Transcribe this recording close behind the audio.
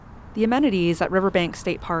The amenities at Riverbank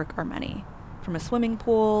State Park are many, from a swimming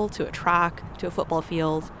pool to a track to a football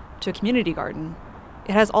field to a community garden.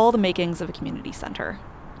 It has all the makings of a community center.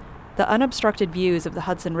 The unobstructed views of the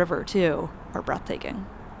Hudson River, too, are breathtaking.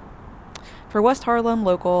 For West Harlem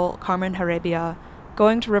local Carmen Heredia,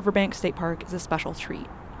 going to Riverbank State Park is a special treat.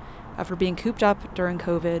 After being cooped up during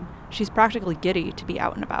COVID, she's practically giddy to be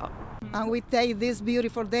out and about. And we take this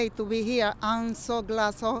beautiful day to be here. I'm so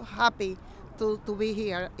glad, so happy to be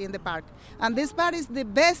here in the park. And this park is the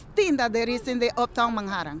best thing that there is in the uptown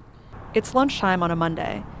Manhattan. It's lunchtime on a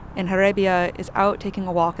Monday, and Heredia is out taking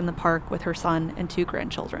a walk in the park with her son and 2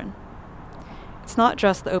 grandchildren. It's not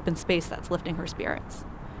just the open space that's lifting her spirits.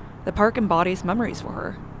 The park embodies memories for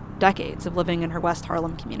her, decades of living in her West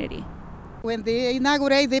Harlem community. When they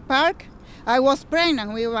inaugurated the park, I was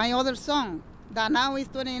pregnant with my other son, that now is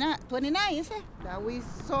 29, is it? That we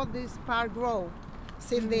saw this park grow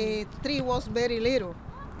since the tree was very little.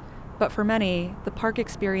 But for many, the park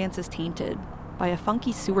experience is tainted by a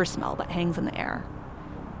funky sewer smell that hangs in the air.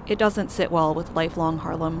 It doesn't sit well with lifelong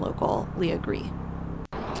Harlem local Leah Gree.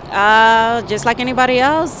 Just like anybody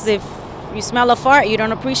else, if you smell a fart, you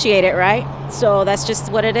don't appreciate it, right? So that's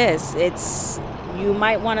just what it is. You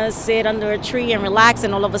might want to sit under a tree and relax,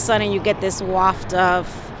 and all of a sudden you get this waft of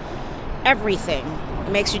everything.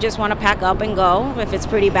 It makes you just want to pack up and go. If it's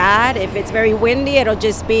pretty bad, if it's very windy, it'll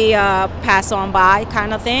just be a pass on by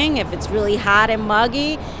kind of thing. If it's really hot and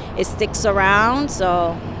muggy, it sticks around.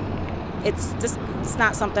 So it's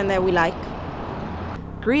not something that we like.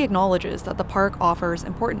 Gree acknowledges that the park offers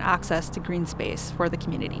important access to green space for the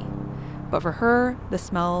community. But for her, the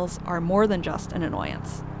smells are more than just an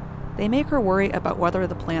annoyance. They make her worry about whether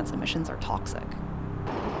the plant's emissions are toxic.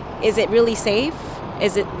 Is it really safe?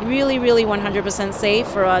 Is it really, really 100% safe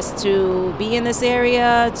for us to be in this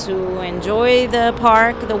area, to enjoy the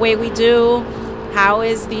park the way we do? How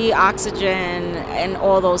is the oxygen and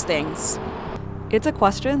all those things? It's a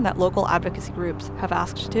question that local advocacy groups have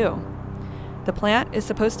asked too. The plant is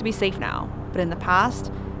supposed to be safe now, but in the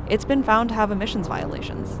past, it's been found to have emissions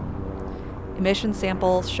violations. Emission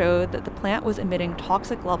samples showed that the plant was emitting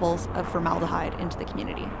toxic levels of formaldehyde into the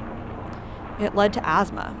community. It led to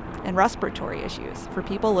asthma and respiratory issues for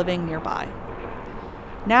people living nearby.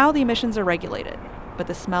 Now the emissions are regulated, but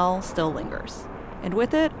the smell still lingers, and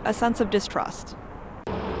with it, a sense of distrust.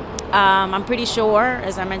 I'm pretty sure,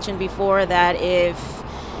 as I mentioned before, that if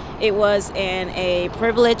it was in a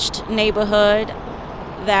privileged neighborhood,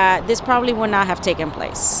 that this probably would not have taken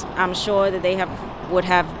place. I'm sure that they would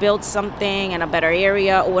have built something in a better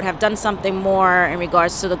area or would have done something more in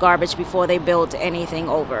regards to the garbage before they built anything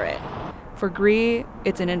over it. For Gree,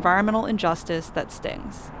 it's an environmental injustice that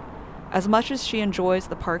stings. As much as she enjoys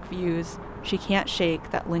the park views, she can't shake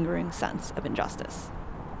that lingering sense of injustice.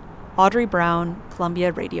 Audrey Brown,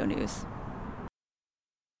 Columbia Radio News.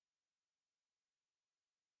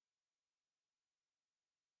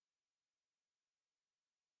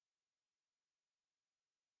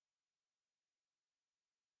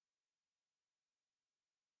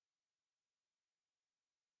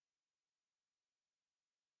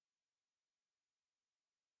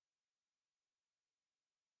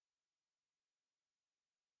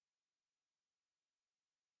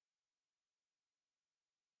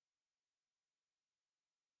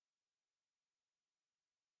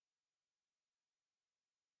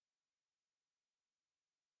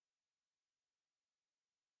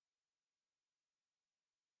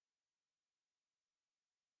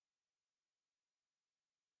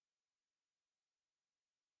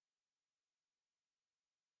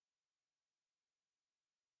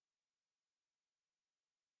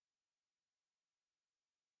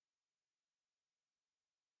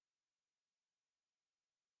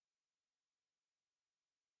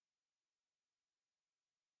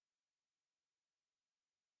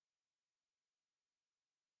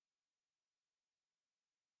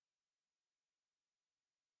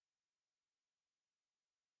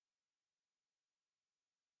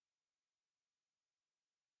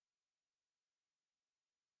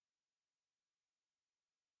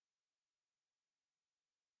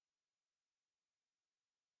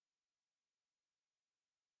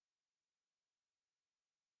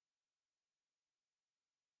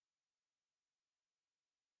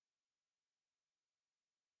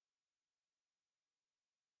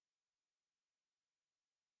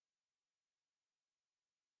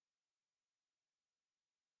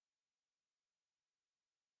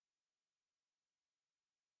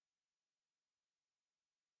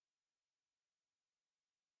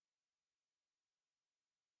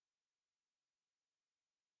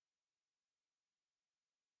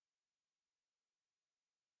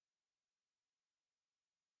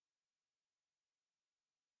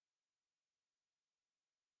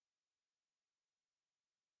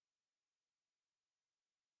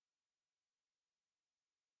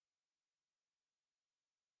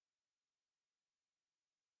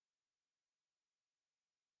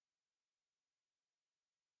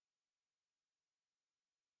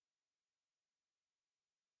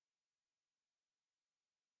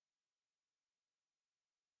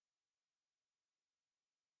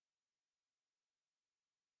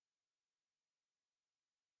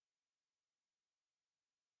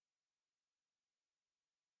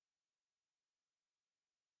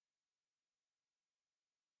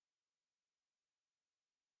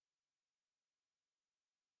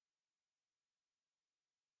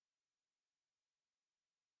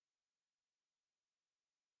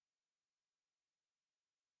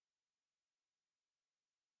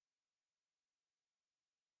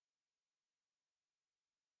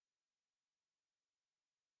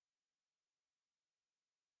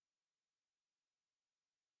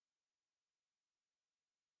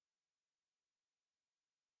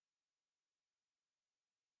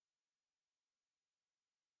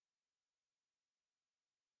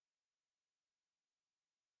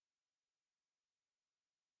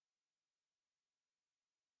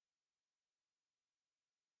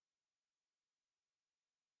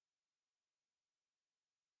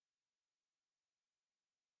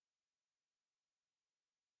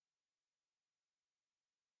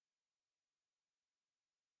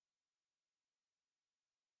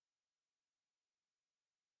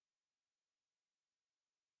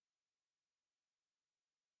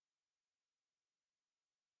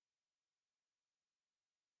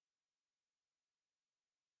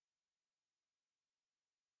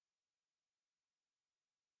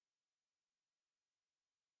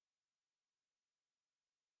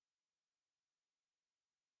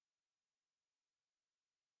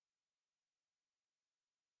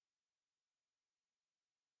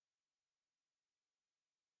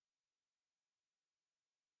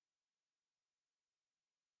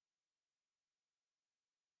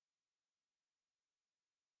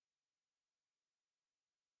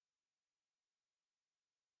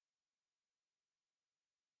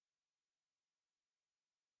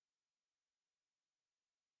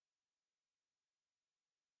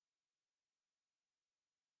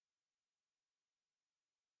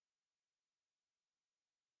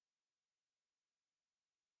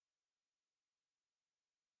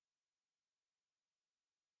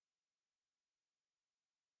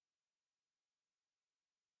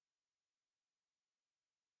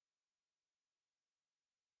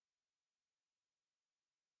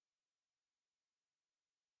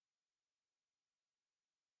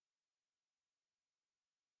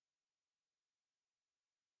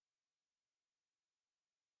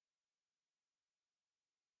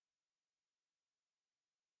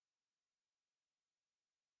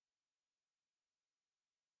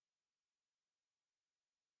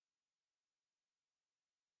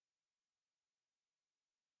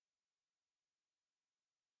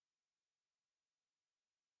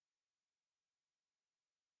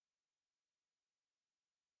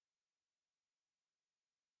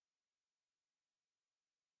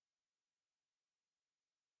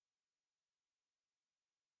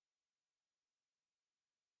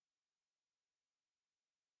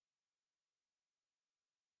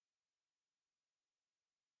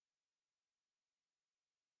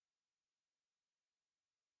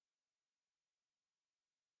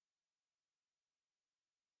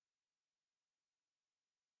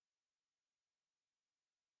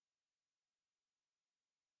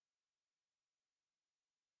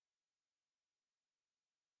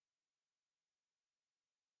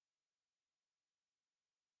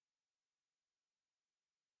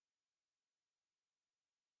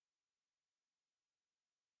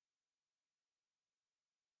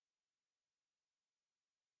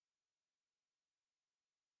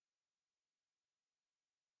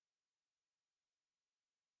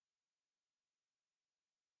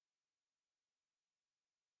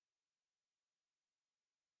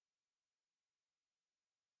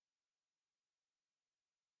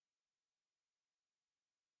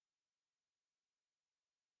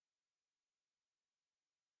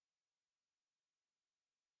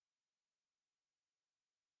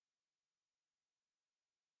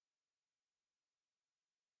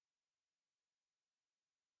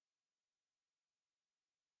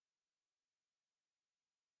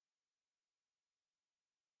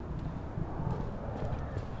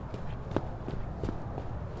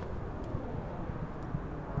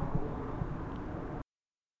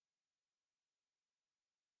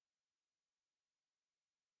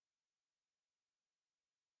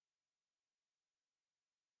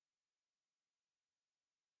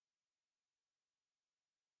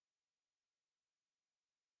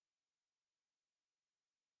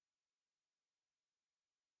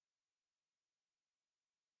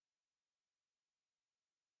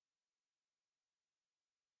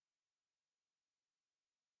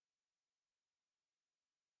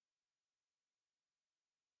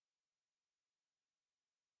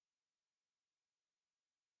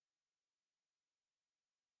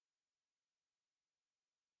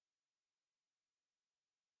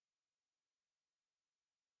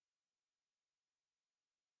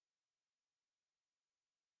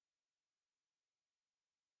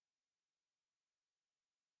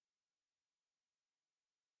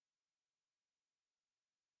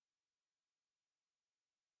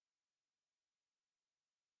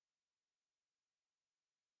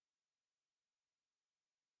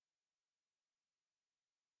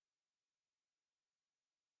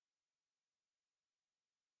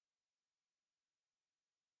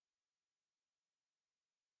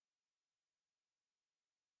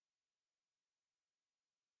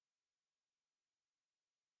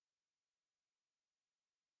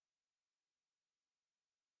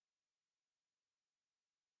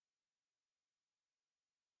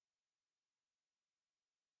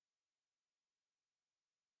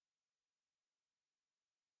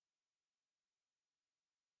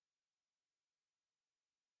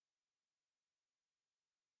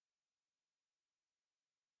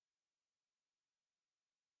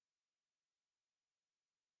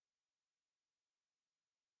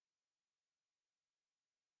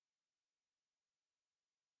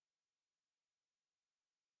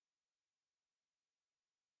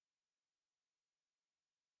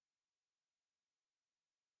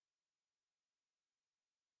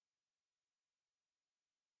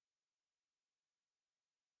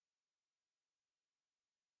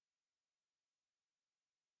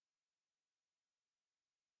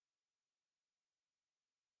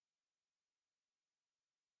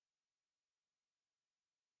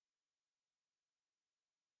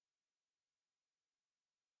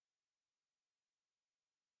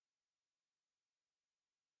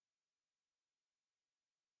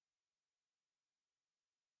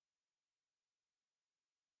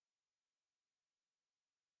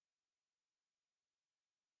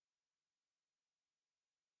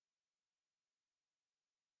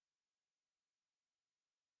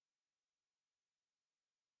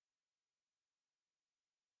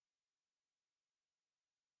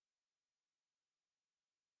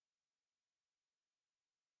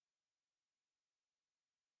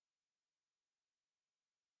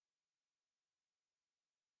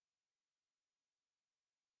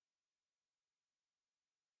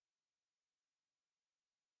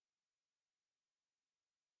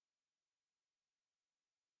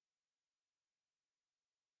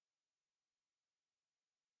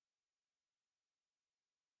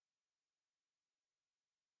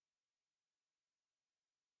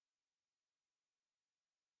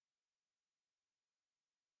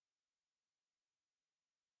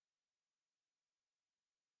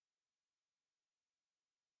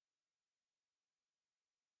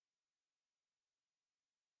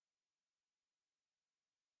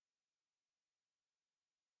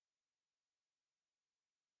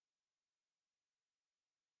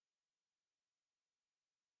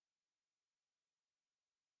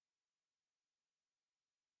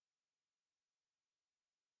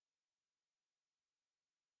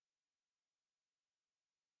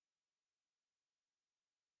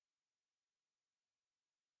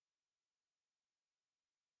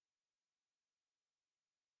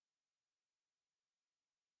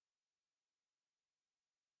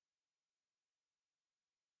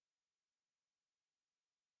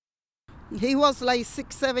 He was like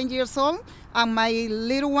 6, 7 years old, and my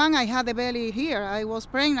little one, I had the belly here. I was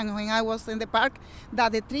pregnant when I was in the park.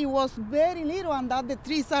 That the tree was very little, and that the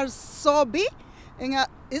trees are so big. And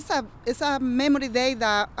it's a memory day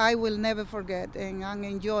that I will never forget, and I'm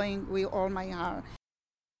enjoying with all my heart.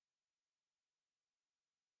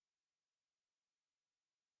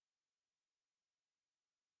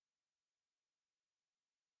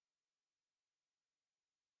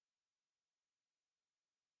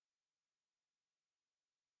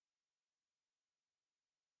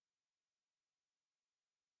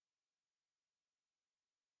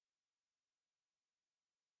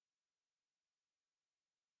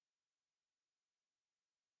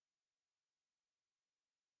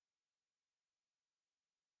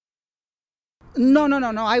 No, no,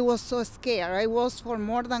 no, no. I was so scared. I was for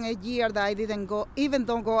more than a year that I didn't go, even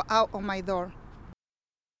don't go out of my door.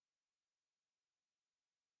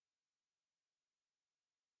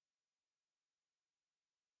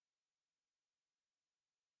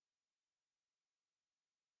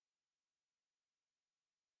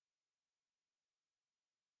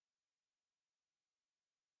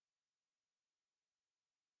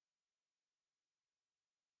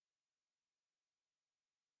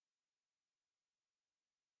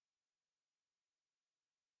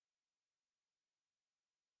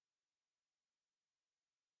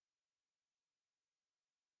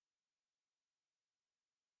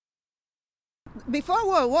 Before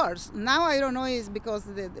World Wars, now I don't know, is because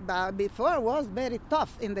but before was very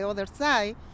tough in the other side.